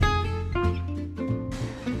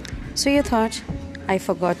So you thought I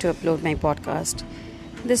forgot to upload my podcast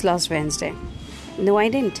this last Wednesday. No, I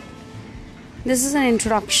didn't. This is an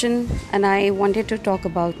introduction, and I wanted to talk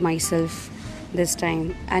about myself this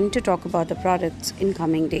time and to talk about the products in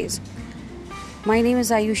coming days. My name is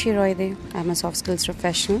Ayushi Roide. I'm a soft skills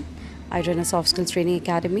professional. I run a soft skills training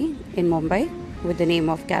academy in Mumbai with the name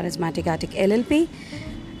of Charismatic Attic LLP,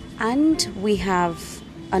 and we have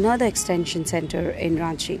another extension center in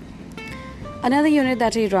Ranchi. Another unit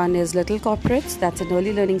that we run is Little Corporates. That's an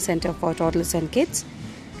early learning center for toddlers and kids.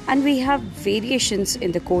 And we have variations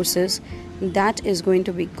in the courses that is going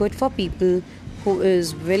to be good for people who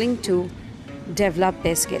is willing to develop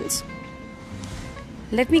their skills.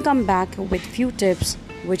 Let me come back with few tips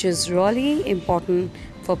which is really important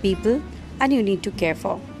for people and you need to care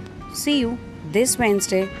for. See you this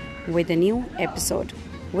Wednesday with a new episode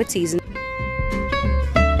with season